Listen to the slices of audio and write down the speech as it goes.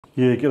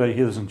Yeah, g'day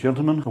ladies and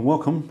gentlemen, and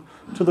welcome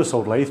to this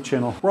old lathe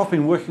channel. Where I've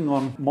been working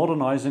on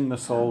modernising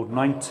this old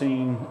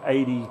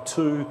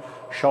 1982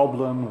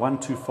 Schaublin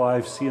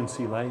 125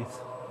 CNC lathe.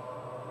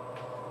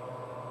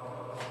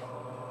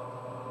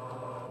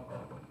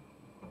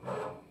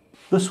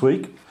 This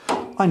week,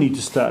 I need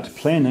to start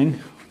planning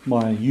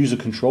my user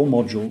control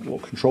module or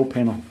control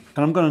panel.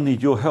 And I'm going to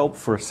need your help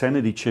for a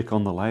sanity check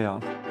on the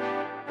layout.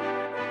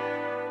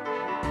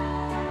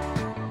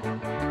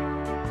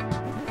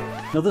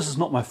 Now this is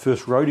not my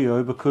first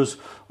rodeo because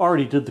I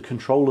already did the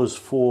controllers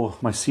for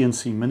my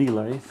CNC mini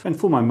lathe and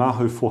for my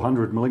Maho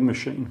 400 milling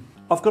machine.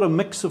 I've got a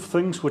mix of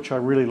things which I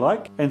really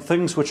like and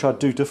things which I'd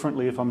do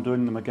differently if I'm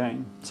doing them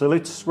again. So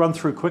let's run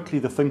through quickly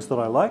the things that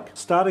I like.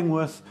 Starting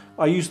with,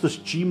 I use this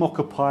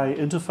Qelectrotech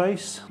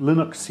interface.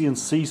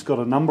 LinuxCNC's got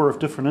a number of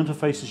different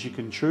interfaces you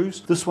can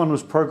choose. This one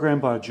was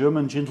programmed by a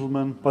German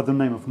gentleman by the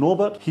name of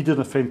Norbert. He did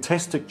a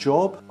fantastic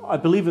job. I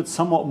believe it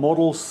somewhat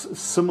models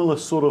similar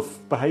sort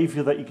of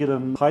behavior that you get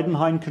in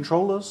Heidenhain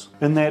controllers,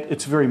 in that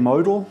it's very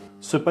modal.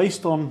 So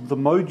based on the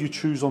mode you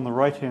choose on the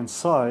right hand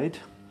side,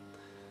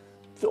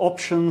 the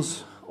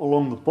options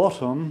along the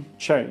bottom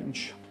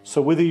change.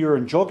 So whether you're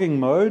in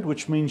jogging mode,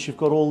 which means you've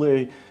got all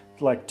the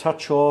like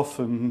touch off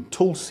and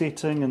tool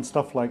setting and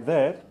stuff like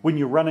that, when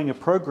you're running a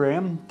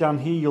program, down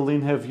here you'll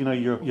then have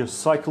your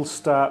cycle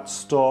start,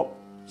 stop,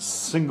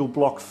 single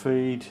block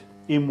feed,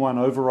 M1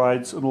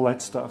 overrides and all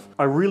that stuff.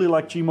 I really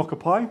like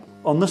Qelectrotech.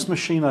 On this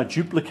machine I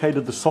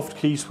duplicated the soft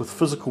keys with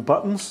physical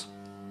buttons.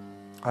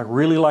 I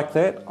really like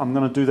that. I'm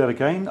going to do that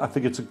again. I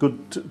think it's a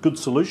good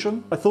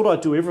solution. I thought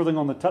I'd do everything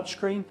on the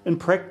touchscreen. In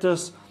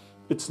practice,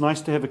 it's nice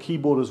to have a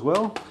keyboard as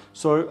well.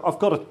 So I've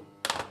got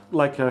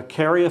a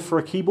carrier for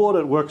a keyboard.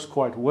 It works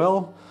quite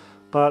well,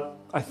 but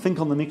I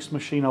think on the next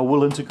machine I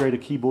will integrate a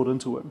keyboard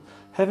into it.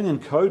 Having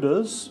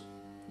encoders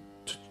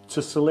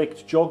to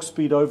select jog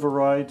speed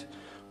override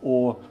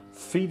or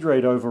feed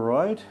rate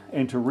override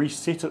and to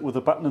reset it with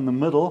a button in the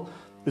middle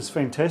is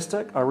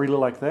fantastic. I really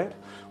like that.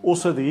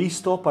 Also the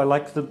e-stop, I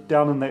like that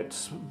down in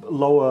that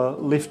lower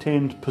left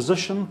hand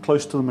position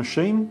close to the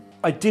machine.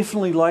 I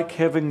definitely like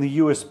having the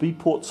USB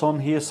ports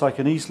on here so I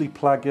can easily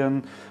plug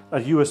in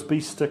a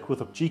USB stick with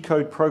a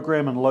G-code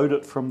program and load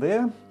it from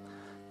there.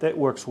 That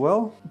works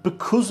well.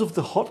 Because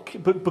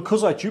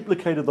I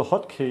duplicated the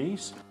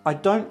hotkeys, I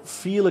don't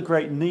feel a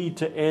great need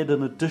to add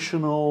an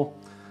additional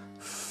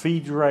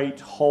feed rate,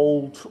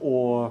 hold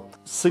or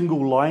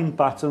single line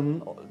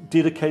button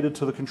dedicated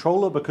to the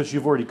controller because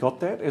you've already got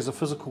that as a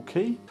physical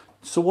key.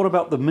 So what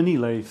about the mini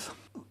lathe?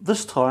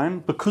 This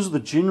time, because of the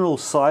general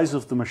size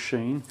of the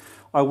machine,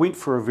 I went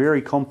for a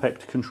very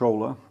compact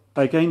controller.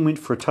 I again went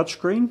for a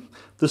touchscreen,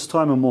 this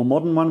time a more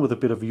modern one with a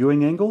better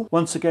viewing angle.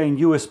 Once again,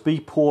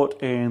 USB port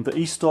and the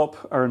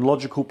e-stop are in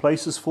logical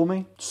places for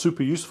me.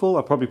 Super useful.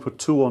 I'll probably put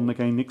two on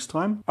again next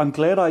time. I'm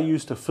glad I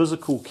used a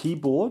physical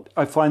keyboard.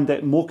 I find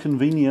that more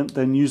convenient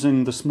than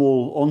using the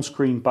small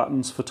on-screen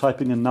buttons for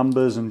typing in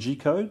numbers and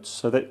G-codes,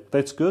 so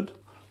that's good.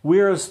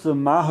 Whereas the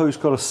Maho's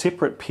got a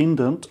separate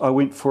pendant, I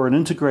went for an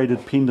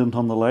integrated pendant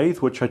on the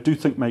lathe, which I do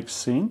think makes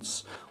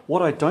sense.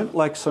 What I don't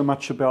like so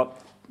much about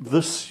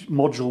this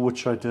module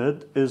which I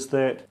did is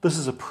that this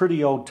is a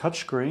pretty old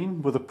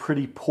touchscreen with a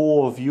pretty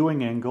poor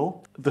viewing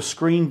angle. The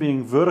screen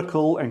being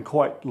vertical and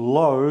quite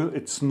low,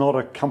 it's not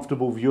a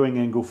comfortable viewing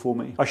angle for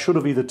me. I should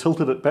have either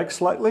tilted it back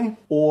slightly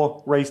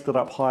or raised it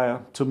up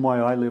higher to my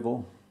eye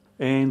level.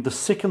 And the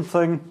second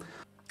thing,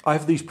 I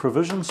have these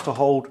provisions to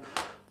hold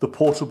the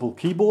portable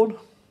keyboard.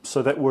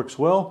 So that works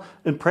well.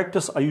 In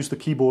practice, I use the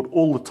keyboard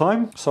all the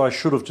time, so I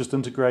should have just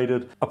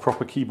integrated a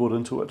proper keyboard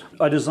into it.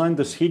 I designed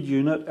this head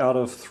unit out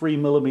of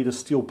 3mm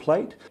steel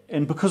plate,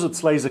 and because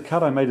it's laser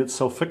cut, I made it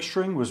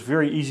self-fixturing. It was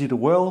very easy to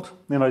weld.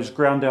 Then I just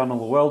ground down all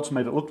the welds,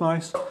 made it look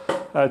nice.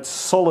 It's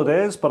solid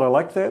as, but I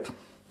like that.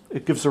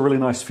 It gives a really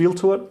nice feel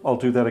to it. I'll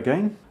do that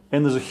again.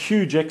 And there's a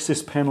huge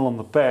access panel on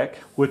the back,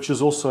 which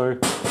is also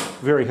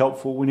very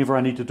helpful whenever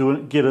I need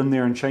to get in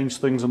there and change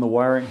things in the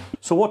wiring.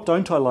 So what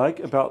don't I like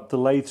about the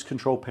lathe's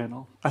control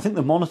panel? I think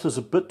the monitor's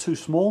a bit too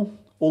small.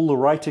 All the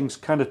writing's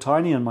kind of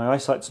tiny and my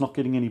eyesight's not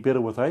getting any better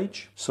with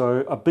age. So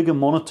a bigger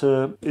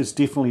monitor is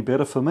definitely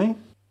better for me.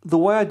 The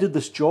way I did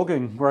this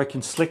jogging, where I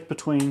can select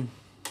between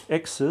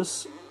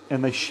axes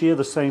and they share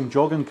the same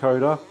jog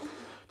encoder,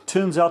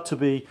 turns out to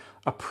be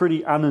a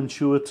pretty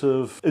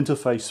unintuitive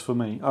interface for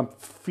me. I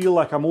feel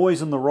like I'm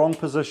always in the wrong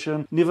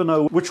position, never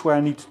know which way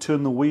I need to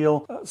turn the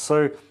wheel.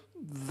 So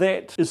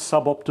that is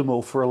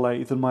suboptimal for a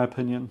lathe in my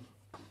opinion.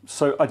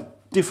 So I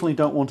definitely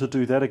don't want to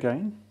do that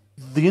again.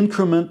 The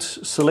increment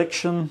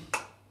selection,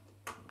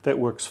 that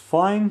works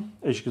fine.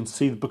 As you can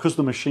see, because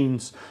the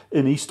machine's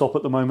in e-stop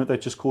at the moment, that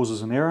just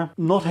causes an error.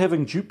 Not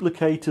having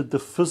duplicated the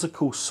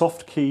physical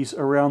soft keys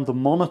around the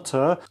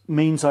monitor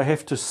means I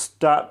have to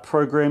start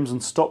programs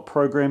and stop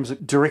programs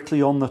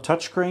directly on the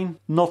touchscreen.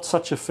 Not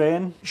such a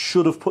fan.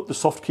 Should have put the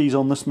soft keys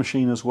on this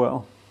machine as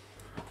well.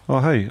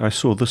 Oh hey, I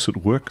saw this at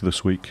work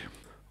this week.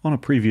 On a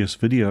previous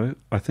video,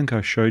 I think I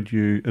showed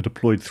you a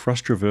deployed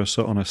thrust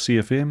reverser on a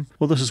CFM.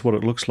 Well, this is what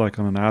it looks like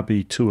on an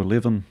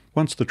RB211.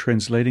 Once the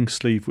translating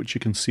sleeve, which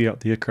you can see out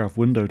the aircraft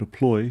window,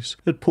 deploys,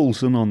 it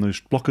pulls in on those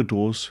blocker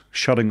doors,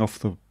 shutting off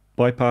the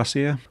bypass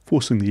air,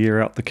 forcing the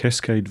air out the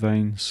cascade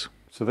vanes.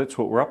 So that's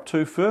what we're up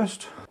to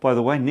first. By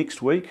the way,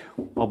 next week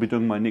I'll be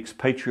doing my next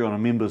Patreon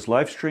and members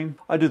live stream.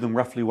 I do them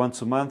roughly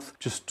once a month,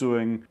 just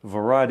doing a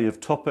variety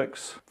of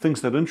topics,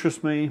 things that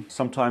interest me.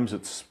 Sometimes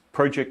it's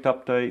project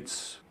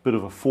updates, a bit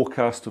of a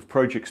forecast of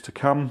projects to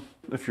come.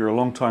 If you're a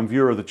long-time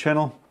viewer of the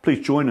channel, please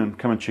join and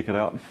come and check it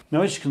out.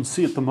 Now, as you can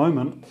see at the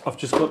moment, I've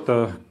just got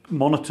the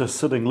monitor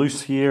sitting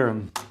loose here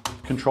and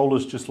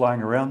controllers just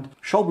lying around.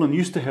 Schaublin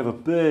used to have a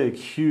big,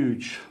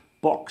 huge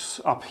box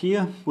up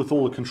here with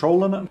all the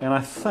control in it, and I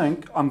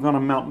think I'm going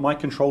to mount my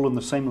control in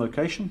the same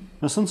location.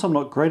 Now, since I'm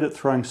not great at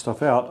throwing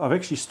stuff out, I've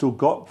actually still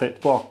got that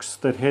box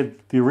that had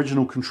the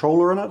original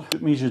controller in it.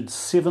 It measured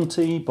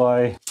 70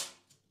 by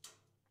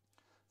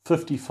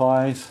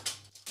 55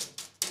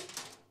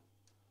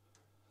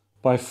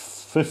 by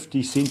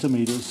 50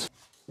 centimeters.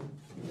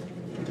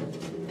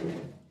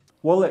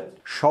 While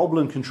that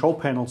Schaublin control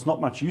panel's not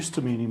much use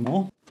to me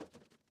anymore,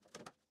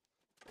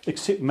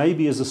 except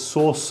maybe as a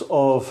source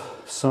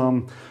of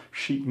some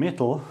sheet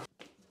metal,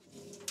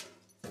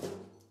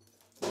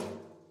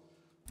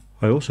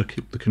 I also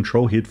kept the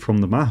control head from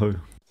the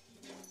Maho.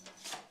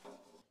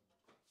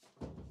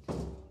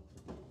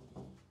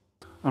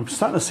 I'm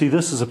starting to see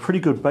this as a pretty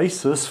good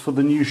basis for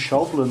the new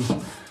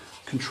Schaublin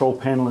control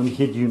panel and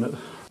head unit.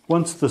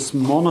 Once this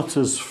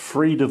monitor's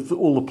freed of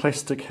all the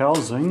plastic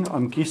housing,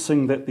 I'm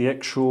guessing that the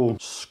actual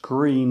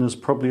screen is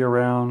probably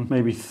around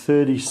maybe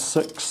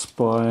 36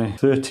 by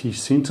 30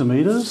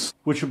 centimeters,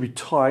 which would be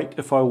tight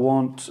if I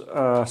want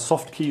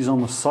soft keys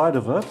on the side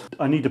of it.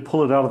 I need to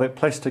pull it out of that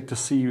plastic to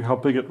see how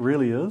big it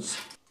really is.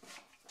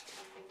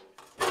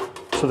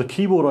 So the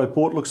keyboard I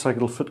bought looks like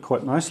it'll fit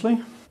quite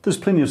nicely. There's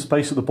plenty of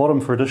space at the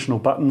bottom for additional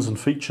buttons and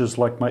features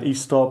like my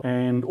e-stop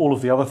and all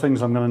of the other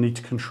things I'm going to need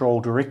to control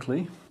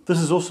directly. This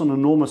is also an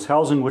enormous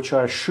housing which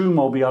I assume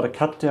I'll be able to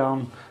cut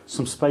down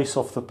some space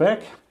off the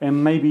back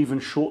and maybe even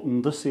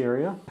shorten this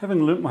area.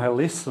 Having learnt my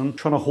lesson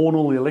trying to horn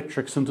all the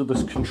electrics into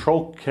this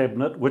control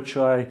cabinet, which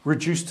I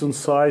reduced in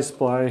size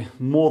by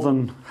more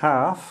than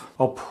half,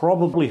 I'll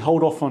probably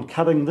hold off on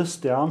cutting this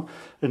down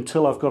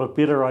until I've got a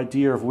better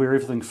idea of where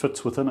everything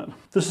fits within it.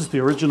 This is the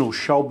original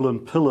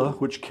Schaublin pillar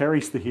which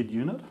carries the head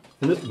unit,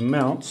 and it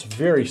mounts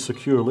very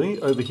securely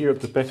over here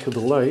at the back of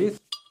the lathe.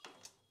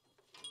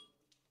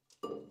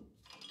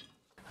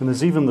 And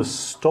there's even the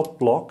stop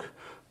block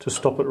to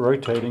stop it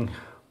rotating,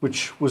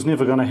 which was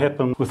never going to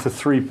happen with the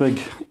three big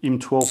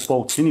M12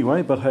 bolts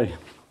anyway, but hey,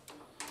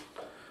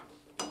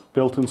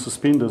 belt and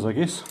suspenders, I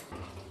guess.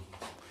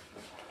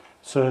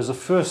 So as a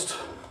first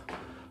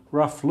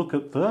rough look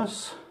at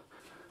this,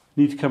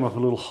 need to come up a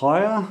little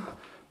higher,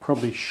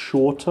 probably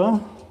shorter,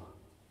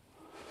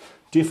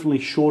 definitely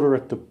shorter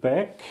at the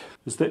back.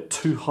 Is that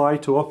too high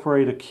to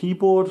operate a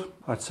keyboard?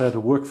 I'd say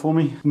it'll work for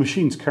me. The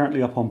machine's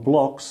currently up on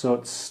blocks, so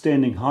it's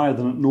standing higher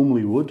than it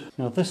normally would.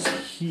 Now this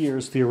here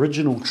is the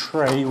original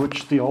tray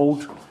which the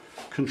old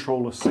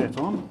controller sat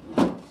on.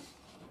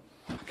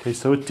 Okay,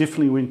 so it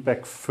definitely went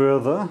back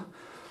further,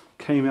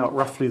 came out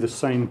roughly the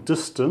same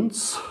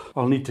distance.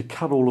 I'll need to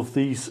cut all of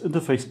these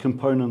interface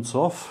components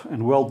off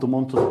and weld them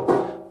onto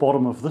the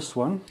bottom of this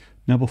one.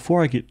 Now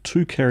before I get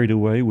too carried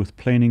away with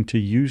planning to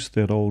use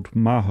that old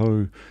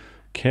Maho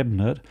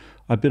cabinet,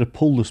 I better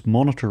pull this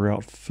monitor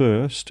out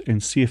first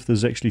and see if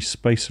there's actually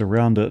space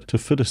around it to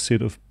fit a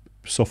set of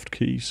soft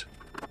keys.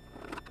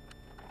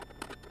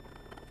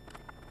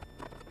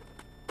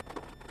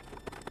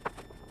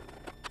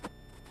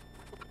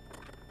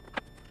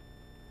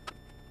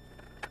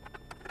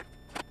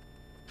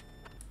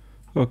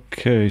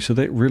 Okay, so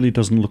that really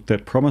doesn't look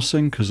that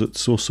promising because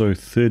it's also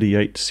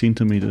 38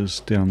 centimeters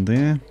down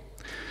there.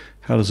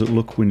 How does it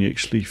look when you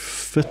actually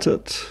fit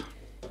it?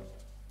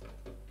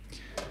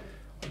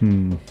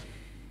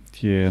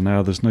 Yeah,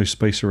 no, there's no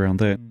space around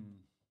that.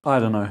 I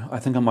don't know. I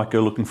think I might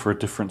go looking for a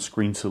different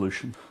screen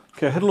solution.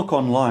 Okay, I had a look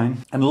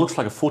online and it looks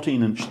like a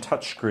 14-inch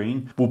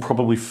touchscreen will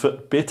probably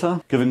fit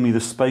better, giving me the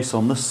space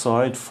on this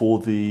side for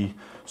the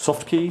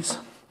soft keys,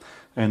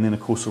 and then of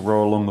course a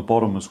row along the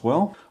bottom as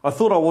well. I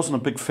thought I wasn't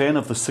a big fan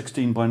of the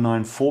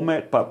 16:9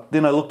 format, but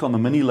then I looked on the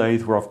mini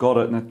lathe where I've got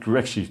it and it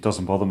actually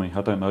doesn't bother me.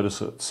 I don't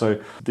notice it. So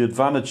the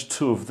advantage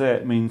too of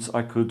that means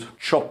I could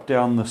chop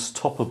down this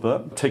top a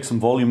bit, take some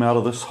volume out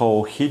of this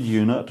whole head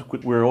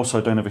unit, where I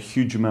also don't have a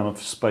huge amount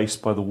of space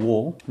by the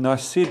wall. Now I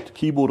said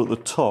keyboard at the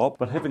top,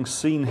 but having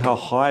seen how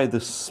high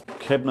this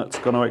cabinet's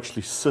going to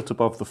actually sit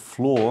above the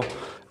floor,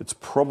 it's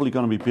probably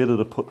going to be better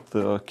to put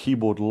the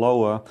keyboard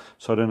lower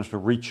so I don't have to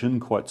reach in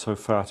quite so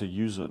far to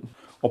use it.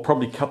 I'll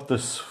probably cut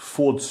this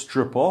forward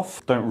strip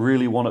off. Don't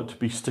really want it to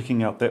be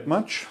sticking out that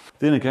much.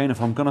 Then again,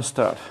 if I'm going to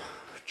start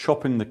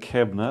chopping the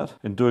cabinet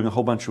and doing a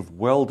whole bunch of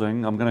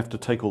welding, I'm going to have to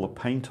take all the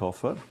paint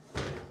off it.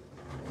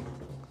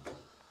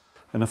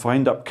 And if I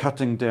end up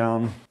cutting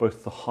down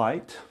both the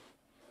height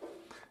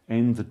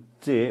and the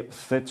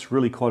depth, that's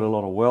really quite a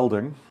lot of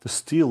welding. The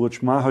steel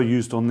which Maho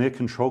used on their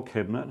control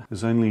cabinet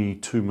is only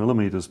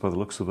 2mm by the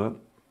looks of it,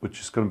 which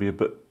is going to be a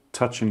bit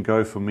touch and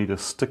go for me to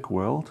stick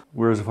weld.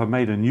 Whereas if I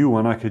made a new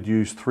one, I could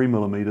use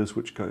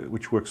 3mm,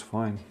 which works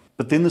fine.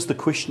 But then there's the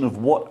question of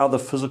what other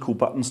physical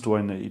buttons do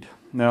I need?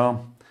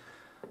 Now,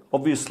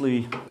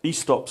 obviously,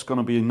 e-stop's going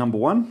to be number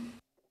one,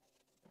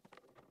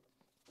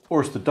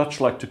 or as the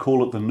Dutch like to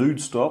call it, the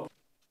nude stop.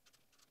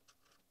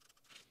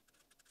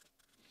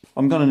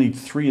 I'm going to need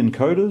 3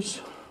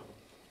 encoders.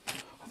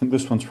 I think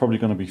this one's probably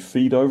going to be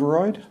feed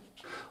override.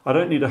 I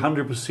don't need a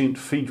 100%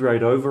 feed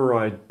rate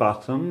override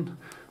button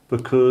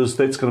because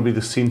that's going to be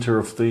the center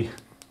of the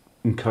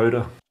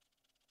encoder.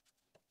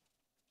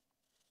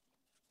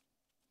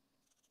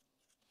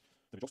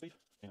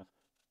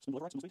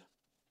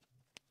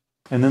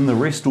 And then the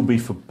rest will be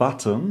for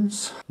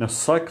buttons. Now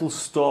cycle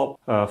stop,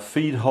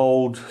 feed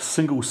hold,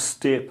 single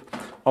step,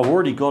 I've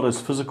already got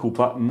as physical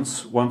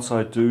buttons once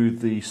I do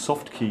the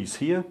soft keys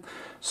here,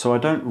 so I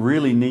don't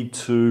really need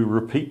to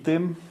repeat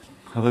them.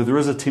 Although there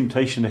is a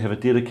temptation to have a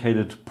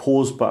dedicated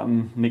pause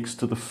button next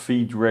to the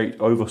feed rate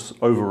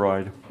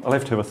override. I'll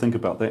have to have a think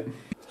about that.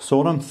 So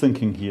what I'm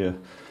thinking here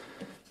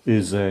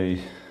is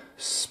a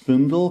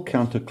spindle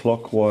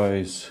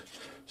counterclockwise,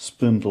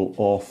 spindle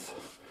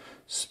off,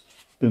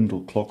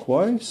 spindle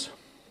clockwise,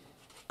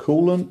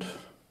 coolant's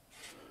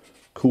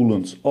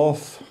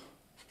off,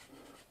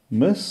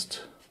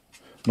 mist.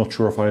 Not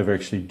sure if I ever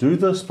actually do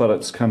this, but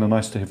it's kind of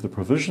nice to have the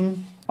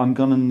provision. I'm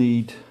going to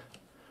need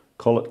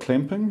collet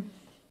clamping.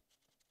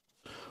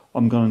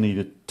 I'm going to need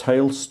a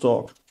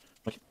tailstock,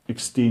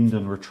 extend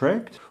and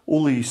retract.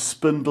 All these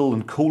spindle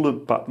and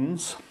coolant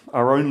buttons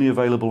are only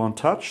available on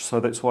touch, so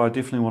that's why I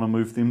definitely want to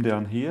move them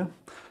down here.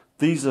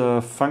 These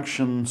are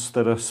functions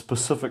that are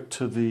specific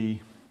to the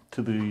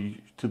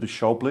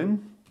Schaublin.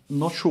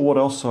 Not sure what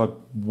else I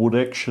would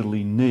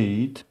actually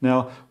need.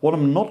 Now, what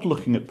I'm not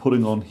looking at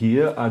putting on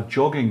here are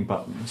jogging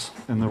buttons,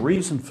 and the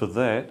reason for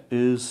that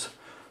is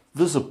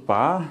there's a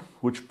bar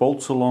which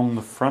bolts along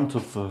the front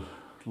of the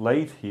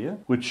lathe here,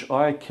 which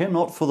I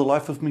cannot for the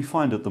life of me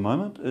find at the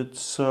moment.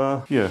 It's,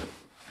 yeah,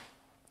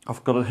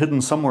 I've got it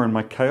hidden somewhere in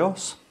my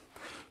chaos.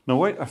 No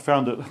wait, I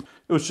found it.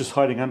 It was just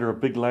hiding under a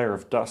big layer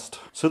of dust.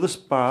 So this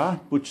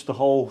bar, which the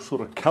whole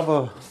sort of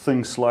cover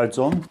thing slides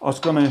on, I was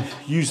going to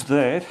use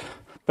that.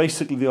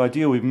 Basically the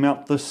idea, we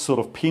mount this sort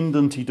of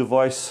pendenty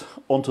device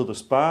onto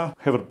this bar,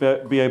 have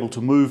it be able to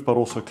move but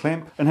also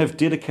clamp, and have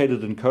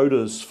dedicated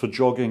encoders for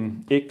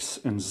jogging X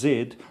and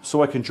Z,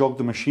 so I can jog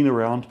the machine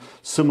around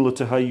similar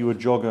to how you would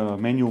jog a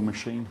manual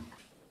machine.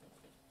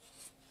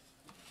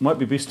 Might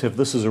be best to have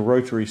this as a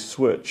rotary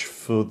switch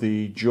for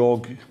the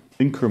jog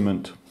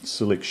increment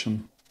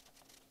selection.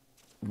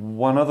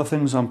 One other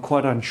thing I'm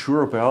quite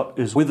unsure about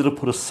is whether to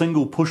put a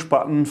single push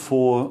button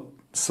for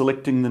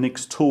selecting the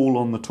next tool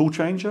on the tool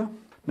changer.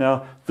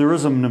 Now, there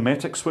is a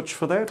pneumatic switch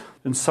for that.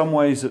 In some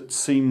ways it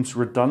seems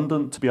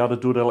redundant to be able to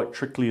do it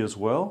electrically as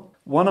well.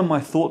 One of my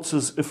thoughts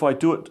is if I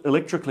do it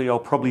electrically, I'll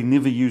probably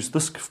never use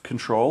this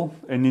control,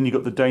 and then you've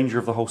got the danger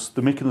of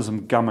the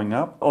mechanism gumming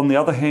up. On the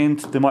other hand,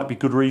 there might be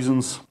good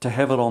reasons to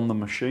have it on the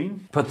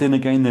machine, but then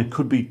again there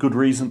could be good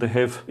reason to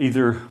have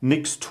either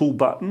next tool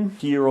button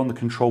here on the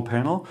control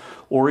panel,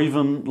 or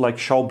even like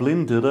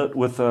Schaublin did it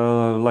with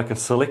like a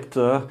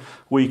selector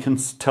where you can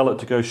tell it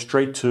to go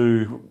straight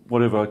to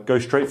whatever, go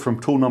straight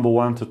from tool number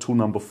 1 to tool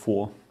number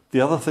 4. The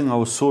other thing I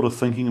was sort of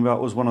thinking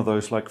about was one of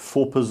those like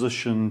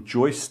 4-position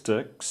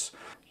joysticks,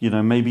 you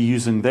know, maybe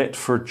using that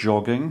for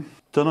jogging.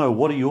 Don't know,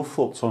 what are your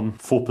thoughts on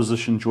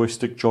 4-position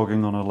joystick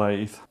jogging on a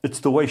lathe?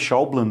 It's the way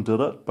Schaublin did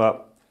it,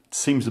 but it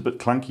seems a bit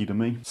clunky to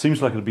me. Seems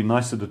like it'd be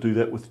nicer to do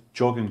that with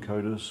jog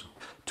encoders.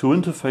 To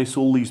interface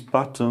all these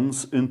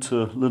buttons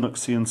into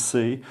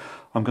LinuxCNC,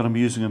 I'm going to be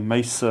using a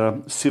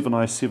Mesa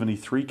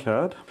 7i73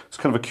 card. It's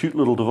kind of a cute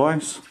little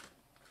device.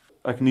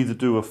 I can either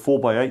do a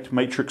 4x8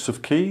 matrix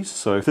of keys,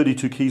 so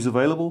 32 keys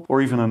available,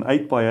 or even an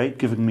 8x8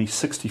 giving me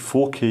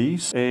 64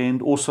 keys,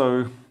 and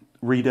also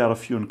read out a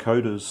few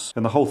encoders.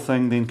 And the whole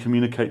thing then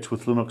communicates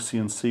with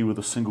LinuxCNC with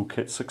a single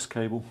Cat6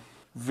 cable.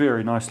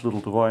 Very nice little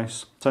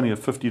device. It's only a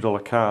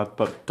 $50 card,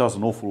 but it does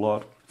an awful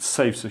lot. It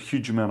saves a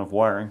huge amount of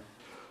wiring.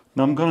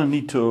 Now I'm going to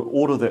need to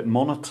order that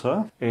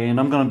monitor, and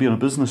I'm going to be on a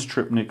business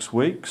trip next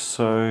week,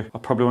 so I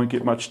probably won't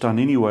get much done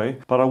anyway.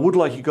 But I would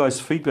like you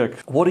guys' feedback.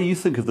 What do you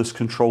think of this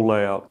control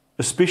layout?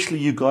 Especially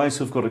you guys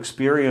who've got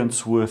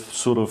experience with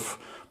sort of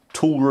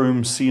toolroom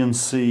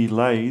CNC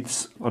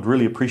lathes. I'd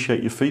really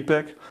appreciate your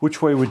feedback.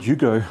 Which way would you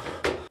go?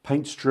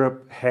 Paint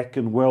strip, hack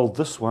and weld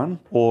this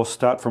one, or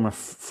start from a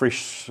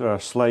fresh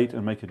slate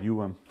and make a new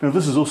one? Now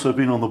this has also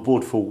been on the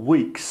board for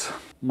weeks.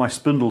 My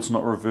spindle's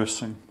not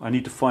reversing. I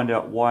need to find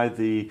out why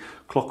the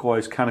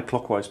clockwise,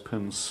 counterclockwise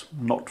pin's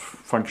not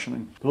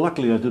functioning. But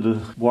luckily I did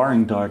a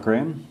wiring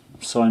diagram,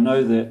 so I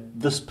know that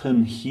this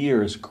pin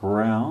here is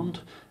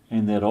ground,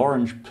 and that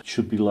orange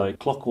should be like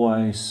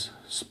clockwise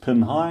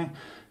pin high,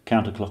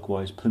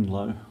 counterclockwise pin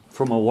low.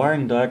 From my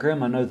wiring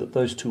diagram, I know that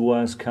those two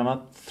wires come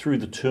up through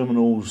the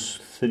terminals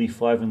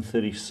 35 and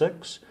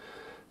 36.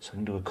 So I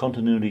can do a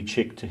continuity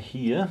check to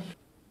here.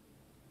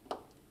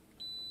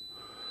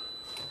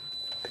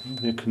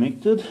 They're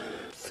connected.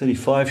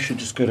 35 should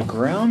just go to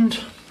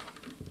ground.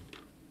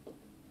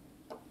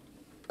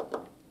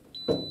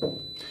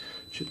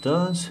 Which it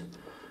does.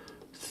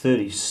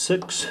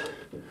 36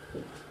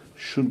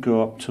 should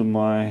go up to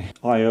my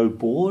I/O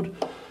board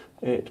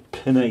at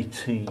pin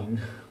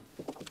 18.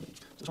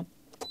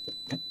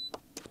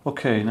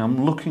 Okay, now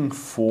I'm looking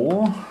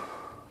for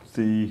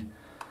the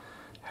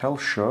Hell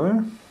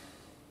Show,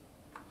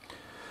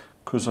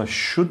 because I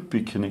should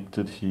be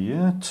connected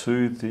here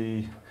to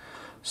the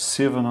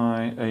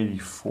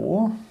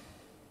 7i84,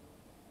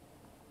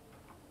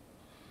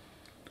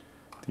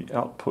 the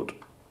output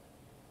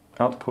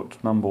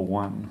number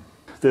 1.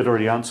 That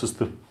already answers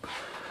the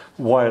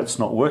why it's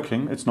not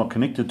working. It's not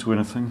connected to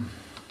anything.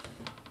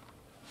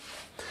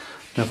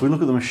 Now if we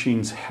look at the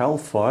machine's HAL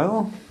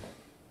file,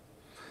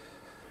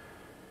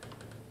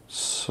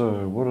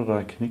 so what did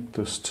I connect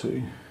this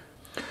to?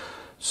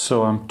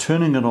 So I'm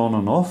turning it on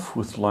and off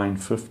with line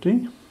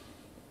 50.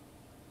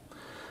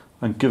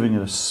 I'm giving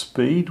it a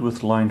speed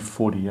with line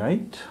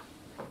 48,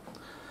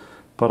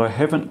 but I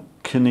haven't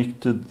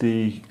connected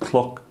the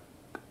clockwise,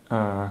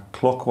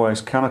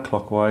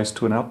 counterclockwise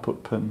to an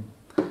output pin.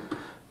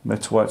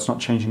 That's why it's not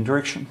changing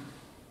direction.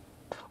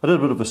 I did a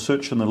bit of a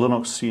search in the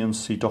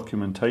LinuxCNC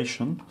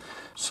documentation.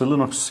 So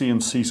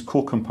LinuxCNC's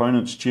core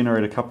components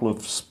generate a couple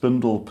of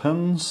spindle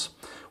pins,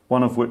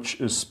 one of which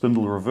is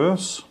spindle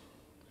reverse,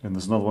 and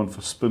there's another one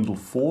for spindle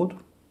forward.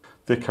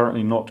 They're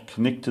currently not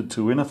connected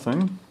to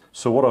anything.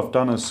 So what I've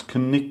done is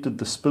connected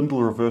the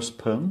spindle reverse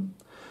pin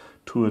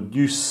to a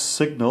new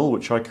signal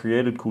which I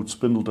created called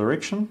spindle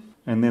direction,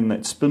 and then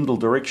that spindle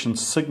direction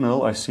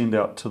signal I send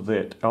out to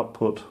that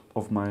output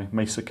of my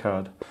Mesa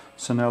card.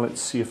 So now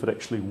let's see if it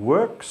actually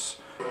works.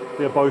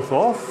 They're both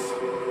off.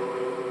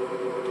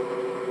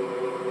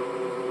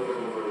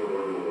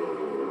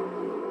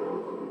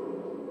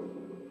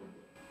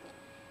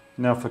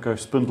 Now if I go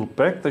spindle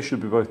back, they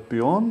should both be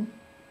on.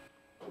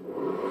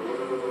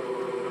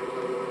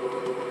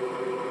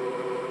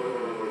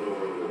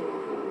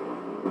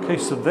 Okay,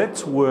 so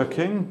that's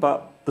working,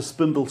 but the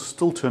spindle's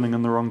still turning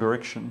in the wrong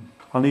direction.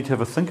 I'll need to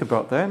have a think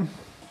about that.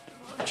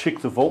 Check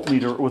the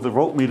voltmeter with the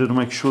voltmeter to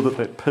make sure that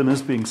that pin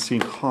is being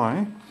sent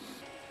high.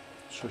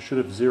 So I should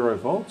have 0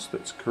 volts,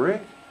 that's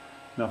correct.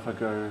 Now if I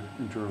go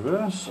into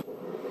reverse.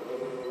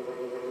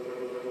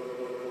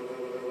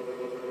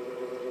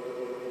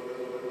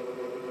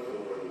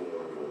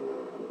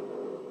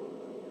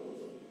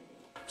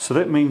 So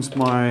that means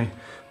my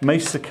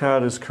Mesa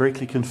card is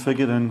correctly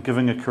configured and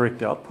giving a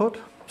correct output.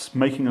 It's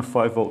making a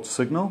 5 volt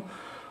signal.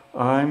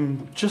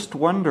 I'm just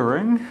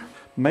wondering,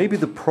 maybe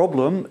the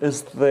problem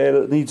is that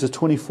it needs a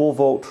 24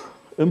 volt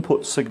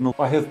input signal.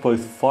 I have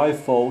both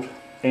 5 volt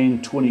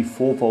and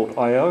 24 volt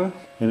I/O,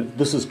 and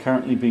this is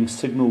currently being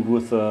signaled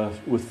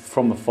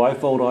from the 5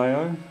 volt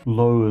I/O.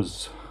 Low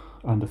is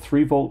under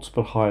 3 volts,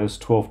 but high is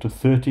 12 to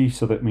 30,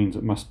 so that means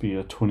it must be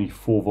a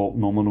 24 volt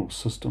nominal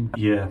system.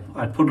 Yeah,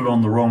 I put it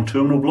on the wrong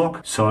terminal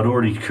block, so I'd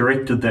already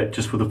corrected that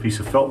just with a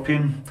piece of felt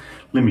pen.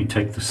 Let me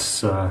take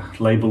this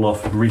label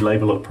off and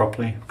relabel it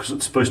properly, because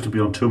it's supposed to be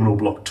on terminal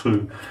block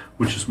 2,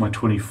 which is my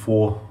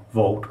 24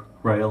 volt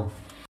rail.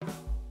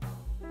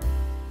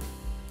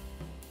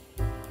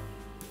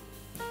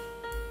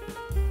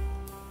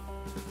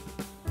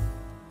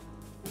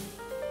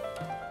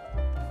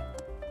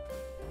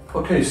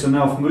 Okay, so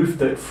now I've moved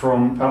that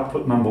from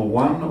output number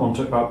 1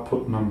 onto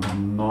output number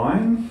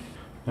 9.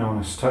 Now I'm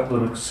going to start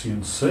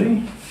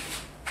LinuxCNC.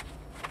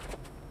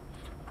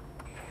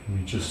 Let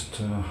me just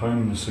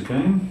home this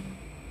again.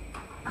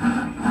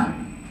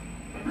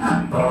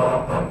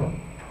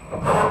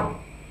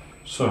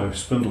 So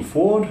spindle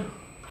forward.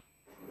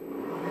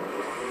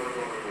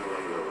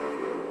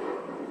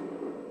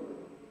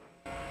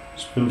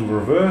 Spindle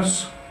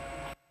reverse.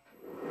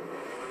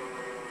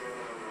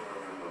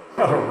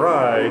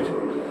 Alright!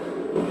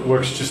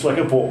 Works just like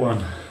I bought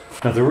one.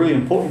 Now the really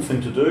important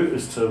thing to do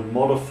is to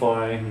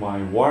modify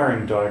my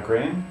wiring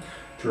diagram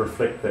to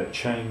reflect that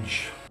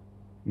change.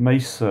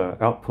 Mesa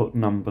output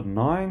number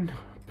 9,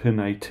 pin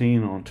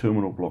 18 on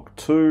terminal block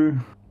 2,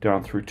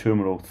 down through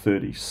terminal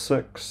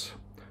 36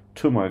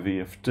 to my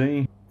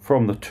VFD,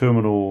 from the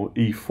terminal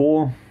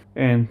E4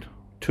 and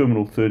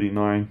terminal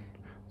 39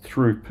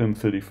 through pin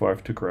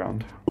 35 to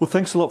ground. Well,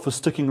 thanks a lot for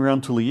sticking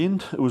around till the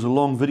end. It was a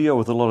long video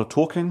with a lot of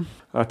talking.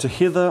 To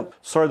Heather,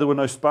 sorry there were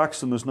no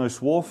sparks and there's no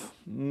swarf.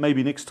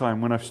 Maybe next time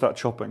when I start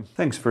chopping.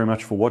 Thanks very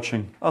much for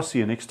watching. I'll see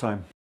you next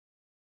time.